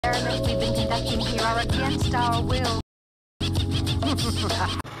Nothing here are against our will.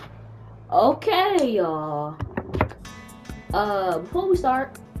 Okay, y'all. Before we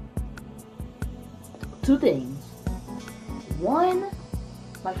start, two things. One,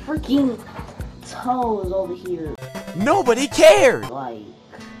 my freaking toe is over here. Nobody cared! Like,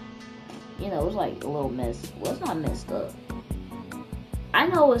 you know, it's like a little messed. Well, it's not messed up. I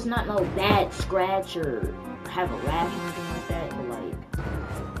know it's not no bad scratch or have a rash or anything like that, but like,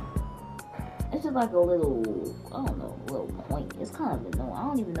 it's just like a little, I don't know, a little point. It's kind of annoying. I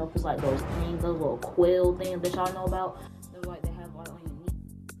don't even know if it's like those things, those little quill things that y'all know about. They're like, they have like on your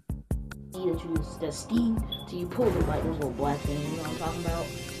knee that you just sting till you pull them, like those little black things, you know what I'm talking about?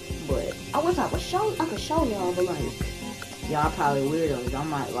 But I wish I could show y'all, but like, y'all probably weirdos. I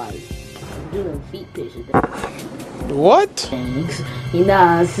might like do them feet pictures. What? Things, you know what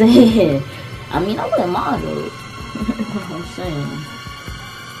I'm saying? I mean, I wouldn't mind it. That's what I'm saying.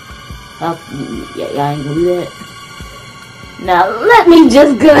 Y'all ain't gonna do that? Now, let me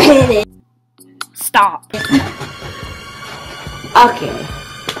just go ahead and stop. Okay.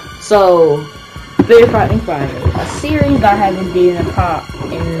 So, Very Frightening Friday. A series I haven't did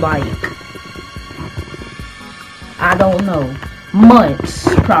in like, I don't know, months,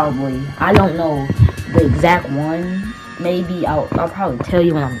 probably. I don't know the exact one. Maybe I'll probably tell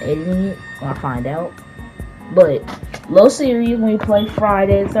you when I'm editing it, when I find out. But, little series when we play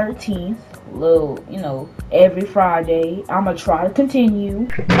Friday the 13th. Little, you know, every Friday. I'm gonna try to continue.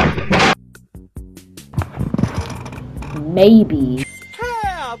 Maybe.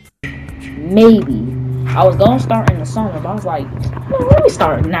 I was gonna start in the summer, but I was like, no, let me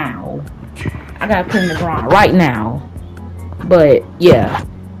start now. I gotta put in the grind right now. But, yeah.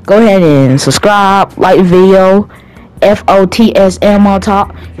 Go ahead and subscribe, like the video. FOTSM on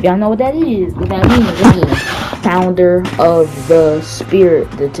top. If y'all know what that is, what that means, again, founder of the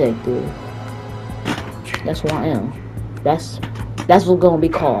Spirit Detective. That's who I am. That's what's gonna be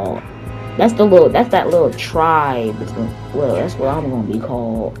called. That's that little tribe. Well, that's what I'm gonna be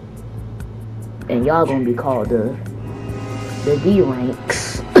called. And y'all gonna be called the D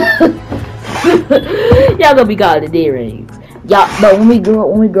ranks. Y'all gonna be called the D ranks. Y'all, but when we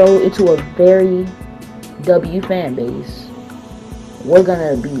grow into a very W fan base, y'all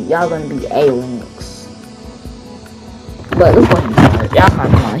gonna be A ranks. But let's go ahead and start. Y'all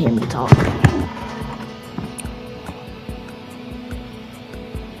probably want to hear me talk.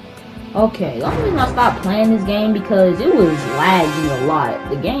 Okay, the only reason I stopped playing this game because it was lagging a lot.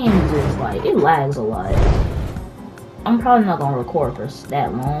 The game just like, it lags a lot. I'm probably not gonna record for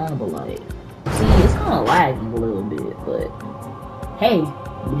that long, but like, see, it's kind of lagging a little bit, but hey,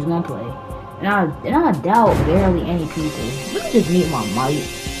 we just gonna play. And I doubt barely any people. Let me just mute my mic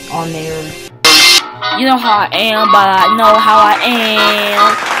on there. You know how I am, but I know how I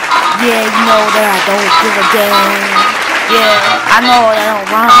am. Yeah, you know that I don't give a damn. Yeah, I know that I don't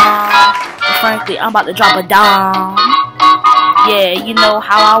rhyme. But frankly, I'm about to drop a dime. Yeah, you know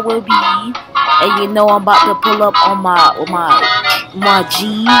how I will be. And you know I'm about to pull up on my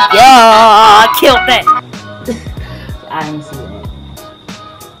G. Yeah, I killed that. I didn't see that.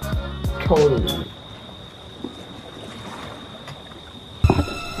 Totally.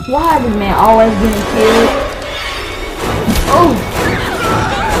 Why is this man always getting killed? Oh!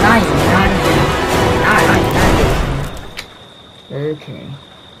 Nice. Okay.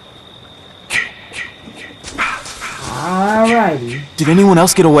 Alrighty. Did anyone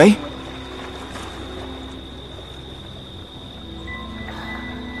else get away?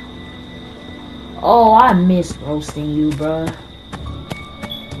 Oh, I miss roasting you, bruh.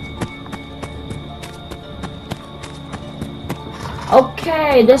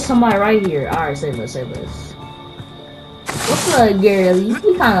 Okay, there's somebody right here. Alright, say this. What's up, girlie? You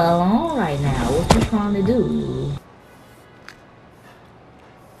kinda alone right now. What you trying to do?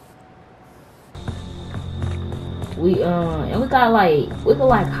 We could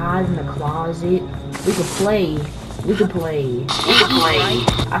like hide in the closet. We could play.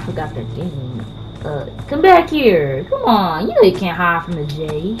 I forgot that game. Come back here. Come on. You know you can't hide from the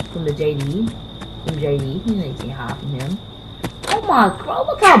JD. You know you can't hide from him. Oh my god,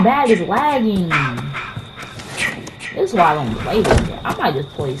 look how bad it's lagging. That's why I don't play this game. I might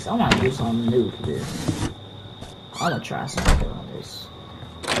do something new for this. I'm gonna try something on this.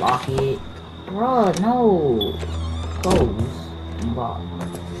 Lock it. Bruh, no. Close. Lock.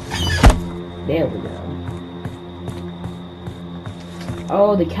 There we go.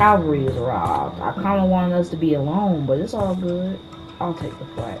 Oh, the cavalry is arrived. I kinda wanted us to be alone, but it's all good. I'll take the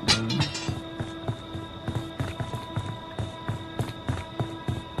flat, man.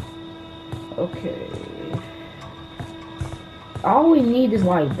 Okay. All we need is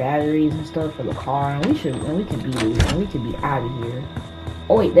like batteries and stuff for the car, and we can be out of here.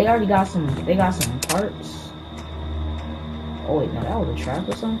 Oh wait, they already got some. They got some parts. Oh wait, no, that was a trap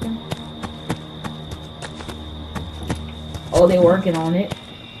or something. Oh, they're working on it.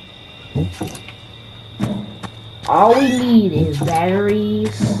 All we need is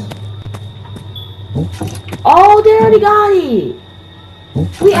batteries. Oh, they already got it.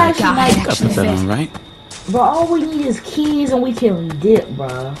 We actually might. Got that on, right? Bro, all we need is keys and we can dip,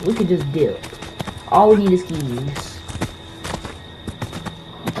 bro. We can just dip. All we need is keys.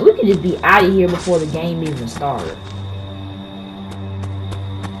 And we can just be out of here before the game even starts.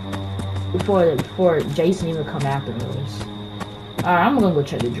 Before Jason even come after us. Alright, I'm gonna go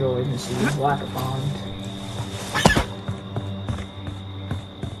check the drawers and see what I can find.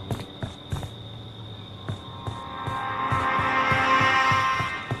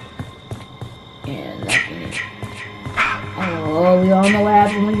 And nothing. Oh, we all know what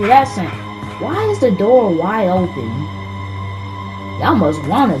happens when you hear that sound. Why is the door wide open? Y'all must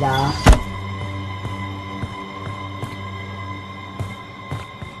wanna die.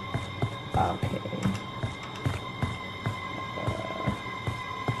 Okay.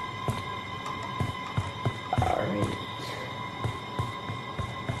 Alright.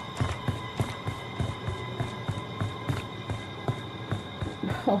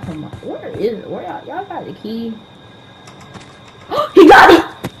 Oh my, where is it? Where y'all got the key? He got it!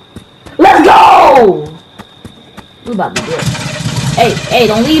 Let's go! We about to do it. Hey,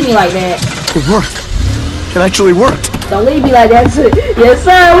 don't leave me like that. It worked. It actually worked. Don't leave me like that. Yes,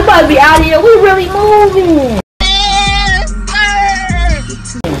 sir. We about to be out of here. We really moving.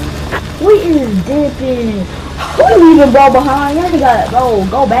 We is dipping. We leaving bro behind. Y'all gotta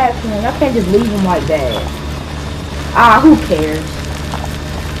go back to him. Y'all can't just leave him like that. Ah, who cares?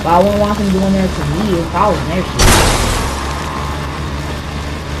 But I wouldn't want him doing that to me if I was next to him.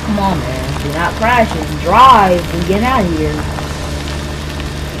 Come on, man. You're not crashing. Drive and get out of here.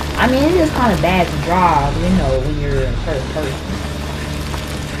 I mean, it is kind of bad to drive, you know, when you're in first person.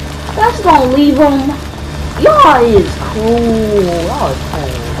 That's gonna leave him. Y'all is cool. Y'all is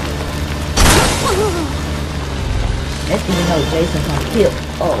cool. Next thing you know, Jason come kill.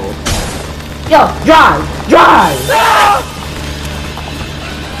 Oh. Yo, drive!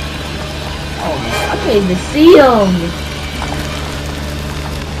 Oh man, I can't even see him.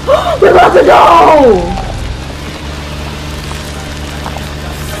 We're about to go!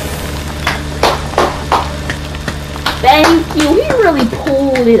 Thank you, he really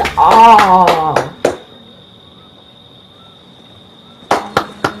pulled it off.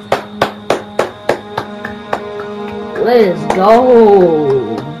 Let's go.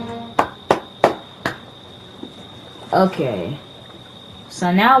 Okay.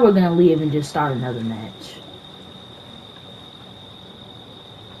 So now we're gonna leave and just start another match.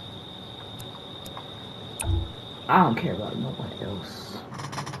 I don't care about nobody else.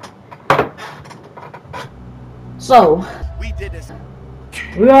 So,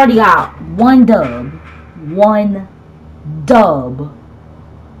 we already got one dub.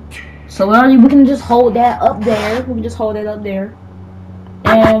 So we can just hold that up there. We can just hold that up there.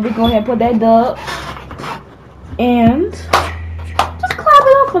 And we go ahead and put that dub. And just clap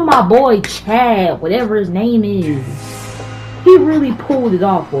it up for my boy Chad, whatever his name is. He really pulled it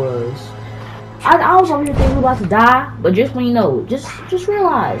off for us. I was over here thinking we were about to die, but just when you know, just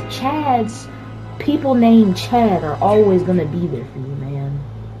realize Chad's people named Chad are always gonna be there for you, man.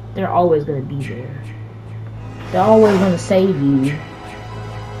 They're always gonna be there. They're always gonna save you.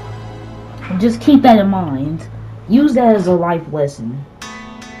 Just keep that in mind. Use that as a life lesson.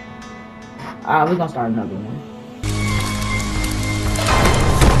 Alright, we're gonna start another one.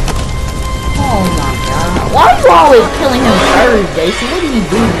 Oh my god. Why are you always killing him first, Jason? What did he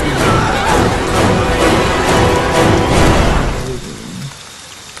do to you?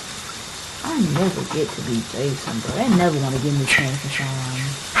 I never get to be Jason, bro. They never want to give me a chance to shine.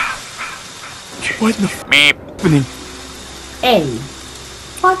 What the f*** happening? Hey,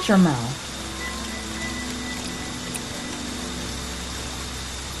 watch your mouth.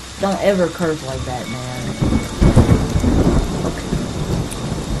 Don't ever curse like that, man. Okay.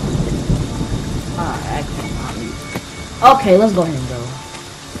 Alright, okay, let's go ahead and go.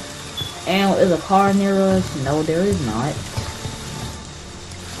 And is a car near us? No, there is not.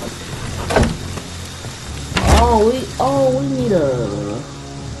 We need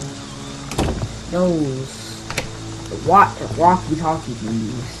those walkie-talkie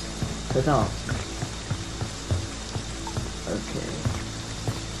thingies to talk. Okay.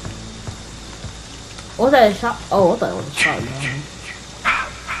 What was that, a shot? Oh, I thought it was a shotgun.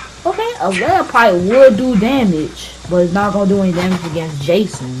 Okay, a lead pipe would do damage, but it's not gonna do any damage against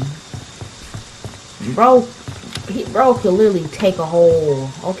Jason. Bro could literally take a whole...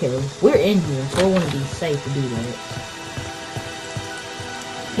 Okay, we're in here, so it wouldn't be safe to do that.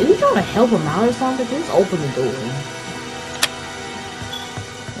 Is he trying to help him out or something? Just open the door.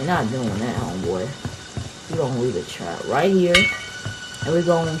 We're not doing that, homeboy. We're gonna leave a trap right here, and we're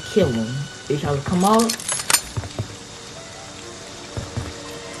gonna kill him. He tries to come out,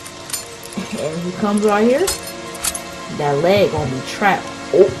 and he comes right here. That leg gonna be trapped.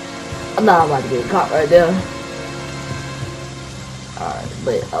 Oh, I thought I was about to get caught right there. Alright,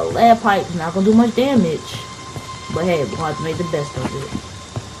 but a lead pipe is not gonna do much damage. But hey, we're gonna have to make the best of it.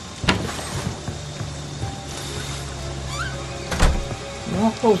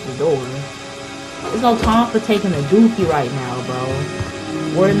 Don't close the door. There's no time for taking a dookie right now, bro.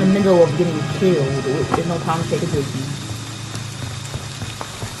 We're in the middle of getting killed. There's no time to take a dookie.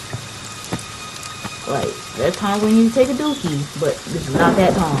 Like, there's times when you need to take a dookie, but this is not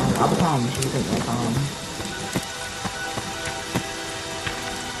that time. I promise you, this ain't that time.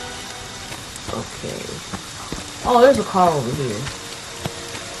 Okay. Oh, there's a car over here.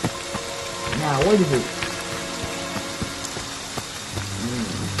 Now, what is it?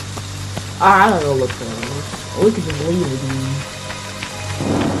 Alright, I gotta go look for those. Or we could just leave the game.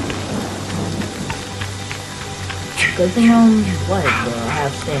 Good thing I'm what? I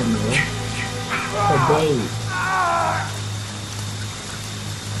have stamina. Today.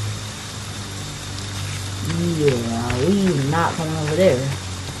 Yeah, we not going over there.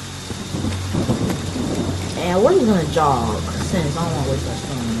 And we're just gonna jog since I don't want to waste our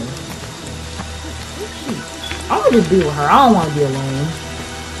stamina. I'm gonna just be with her. I don't want to be alone.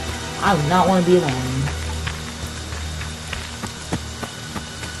 I do not want to be alone.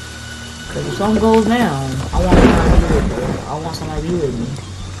 Cause if something goes down, I want somebody to be with me. I want somebody to be with me.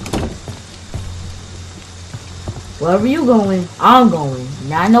 Wherever you going, I'm going.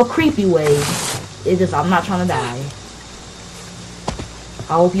 Not no creepy way. It's just I'm not trying to die.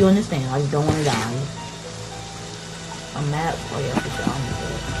 I hope you understand. I just don't want to die. I'm mad. Oh yeah, for sure. I'm mad.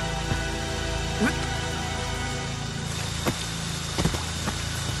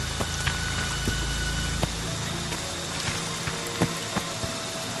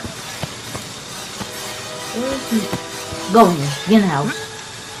 Go in here. Get in the house.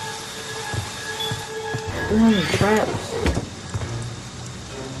 We have any traps.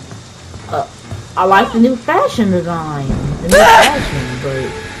 I like the new fashion design. The new fashion, but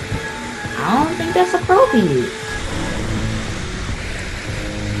I don't think that's appropriate.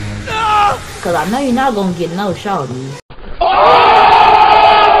 Cause I know you're not gonna get no shorties.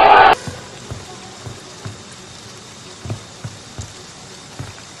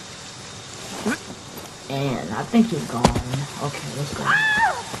 And I think he's gone. Okay, let's go.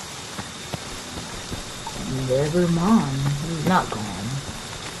 Never mind. He's not gone.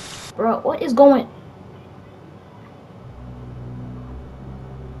 Bro, what is going...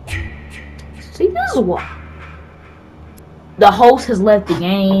 See, this is what... The host has left the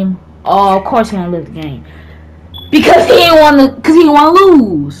game. Oh, of course he don't left the game. Because he didn't want to... Because he didn't want to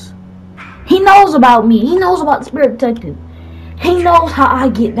lose. He knows about me. He knows about the Spirit Detective. He knows how I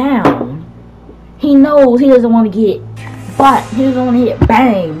get down. He knows he doesn't want to get... But he doesn't want to get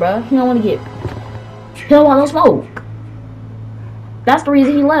bang, bro. He don't want to get... He don't want no smoke. That's the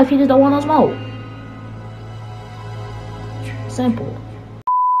reason he left. He just don't want no smoke. Simple.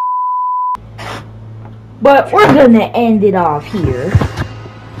 But we're gonna end it off here.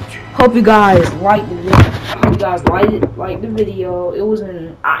 Hope you guys liked the video. Hope you guys liked the video. It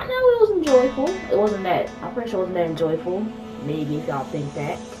wasn't... I know it was enjoyable. It wasn't that... I'm pretty sure it wasn't that enjoyable. Maybe if y'all think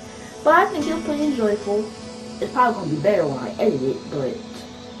that. But I think it was pretty enjoyable. It's probably gonna be better when I edit it, but...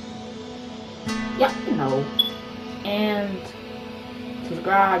 Yeah, you know. And...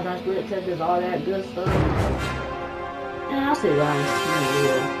 subscribe, join Spirit Detectives, all that good stuff. And I'll see you guys in the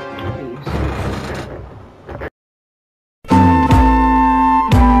video. Peace.